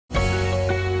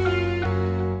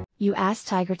You ask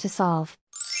Tiger to solve.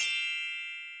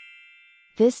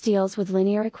 This deals with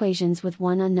linear equations with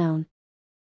one unknown.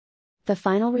 The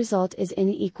final result is n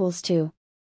equals 2.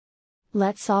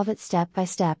 Let's solve it step by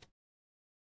step.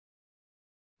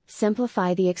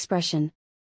 Simplify the expression.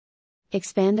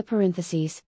 Expand the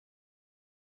parentheses.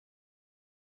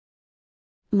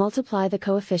 Multiply the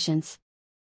coefficients.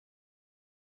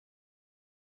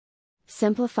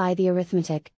 Simplify the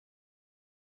arithmetic.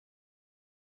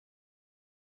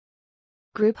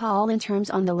 Group all in terms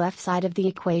on the left side of the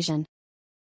equation.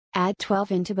 Add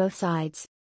 12 into both sides.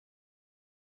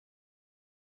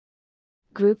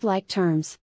 Group like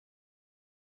terms.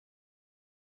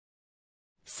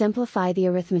 Simplify the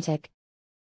arithmetic.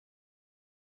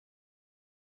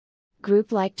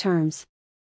 Group like terms.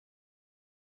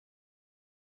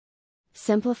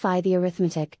 Simplify the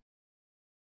arithmetic.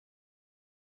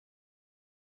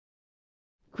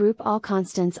 Group all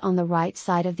constants on the right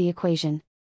side of the equation.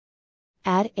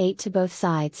 Add 8 to both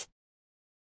sides.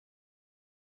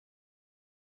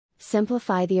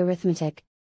 Simplify the arithmetic.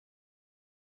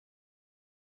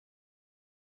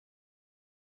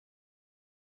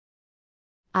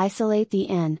 Isolate the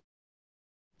n.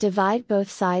 Divide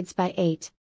both sides by 8.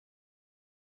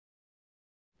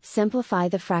 Simplify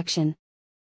the fraction.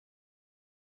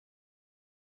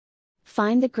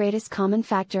 Find the greatest common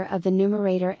factor of the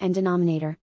numerator and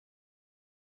denominator.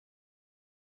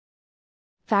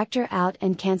 Factor out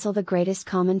and cancel the greatest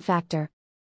common factor.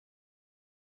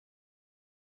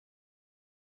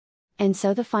 And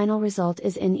so the final result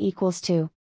is n equals 2.